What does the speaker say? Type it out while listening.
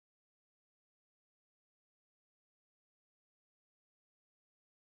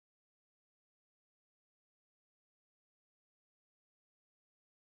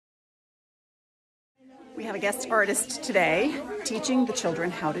We have a guest artist today teaching the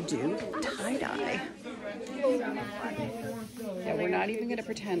children how to do tie-dye. Yeah, we're not even going to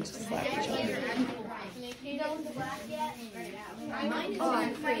pretend to slap each other.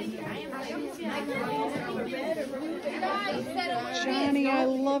 Johnny, I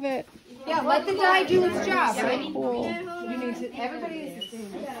love it. Yeah, let the dye do its job. So cool. You need to, everybody needs to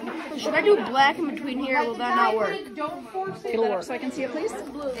see. Should I do black in between here, or will that not work? Don't force it. It'll work. So I can see it, please.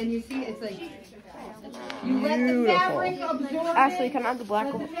 And you see, it's like you let the fabric absorb. Ashley, can I have the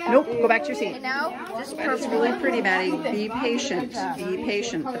black one? Nope, go back to your seat. Now, just It's really pretty, Maddie. Be patient. Be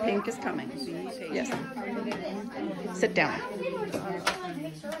patient. The pink is coming. Yes. Sit down.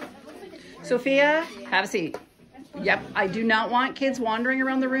 Sophia, have a seat. Yep, I do not want kids wandering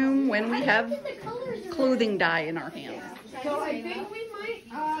around the room when we have clothing dye in our hands. So I think we might,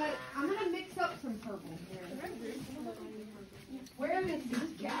 I'm going to mix up some purple. Where is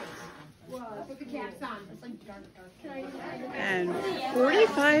this cap? That's what the cap's on. It's like dark. And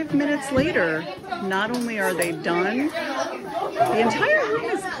 45 minutes later, not only are they done, the entire room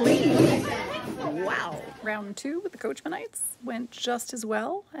is clean. Wow. Round 2 with the Coachmanites went just as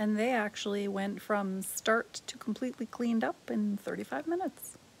well, and they actually went from start to completely cleaned up in 35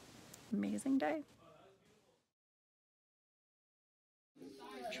 minutes. Amazing day.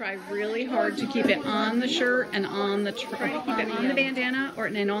 Try really hard to keep it on the shirt and on the keep it on the bandana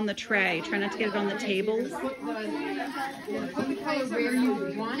and on the tray. Try not to get it on the tables. Put the color where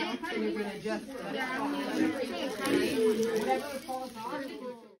you want it, and you're going to adjust it.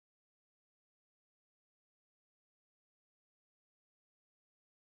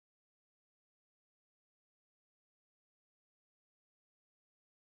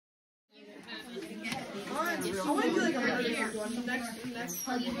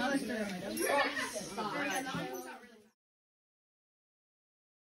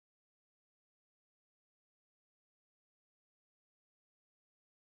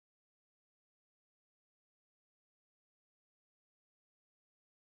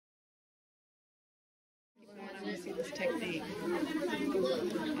 I want to see this technique.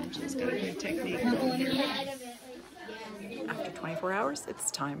 She's got a new technique. After 24 hours, it's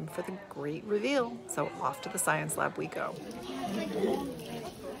time for the great reveal. So off to the science lab we go.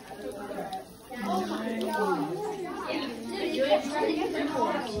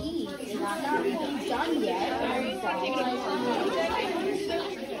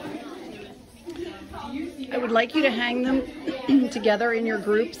 I would like you to hang them together in your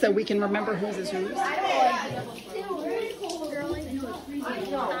group so we can remember whose is whose.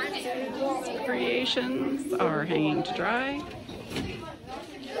 Creations are hanging to dry.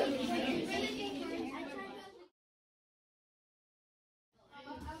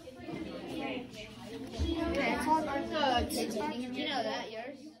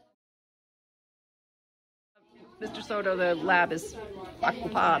 Mr. Soto, the lab is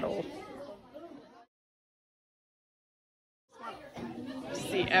ocupado.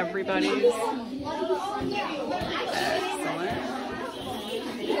 See everybody's. Excellent.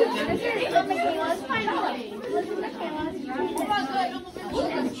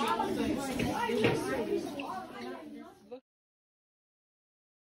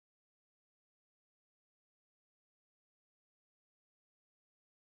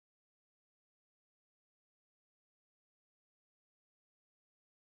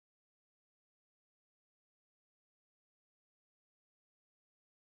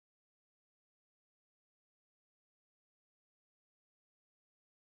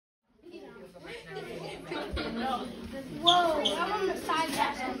 Whoa, I'm on the side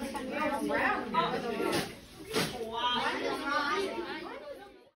that.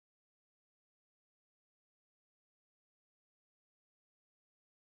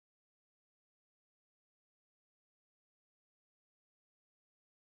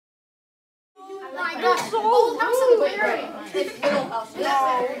 You're so rude.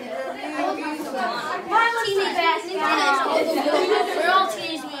 Teeny bastards. We're all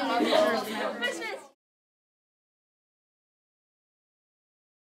teenage mutant ninja turtles.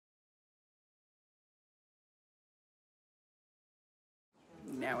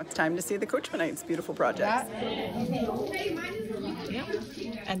 Now it's time to see the Coachmanites' beautiful projects. Yep.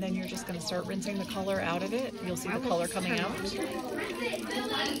 And then you're just going to start rinsing the color out of it. You'll see the color coming out.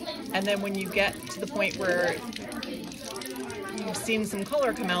 And then when you get to the point where you've seen some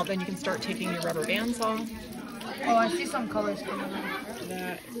color come out, then you can start taking your rubber bands off. Oh, I see some colors coming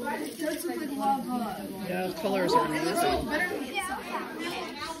out. Those colors are amazing.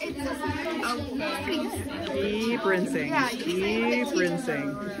 Keep rinsing. Keep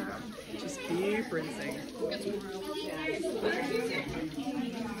rinsing. Just keep rinsing.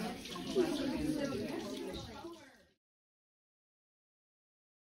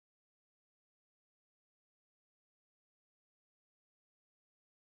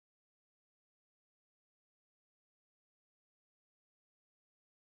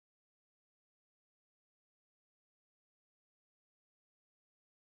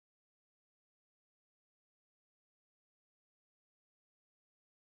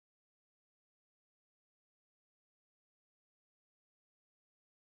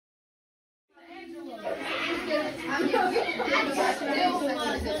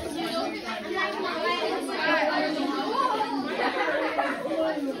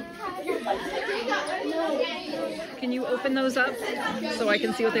 Can you open those up so I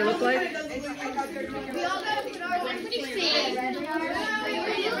can see what they look like?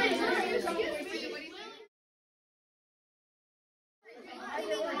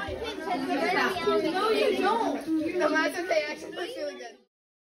 No, you don't. No, that's okay. Actually, looks really good.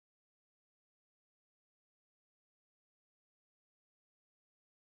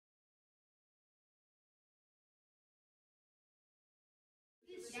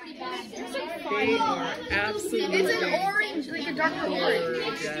 They are absolutely It's an orange, like a dark orange.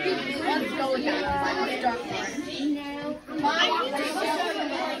 Let's go with that. Dark orange.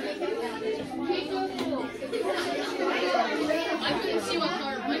 I couldn't see what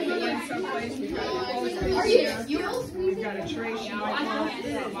color. We've got a tray sheet.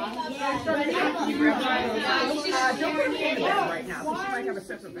 You grab one of those. Don't put it in the bag right now. She might have a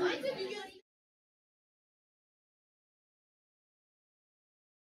separate bag.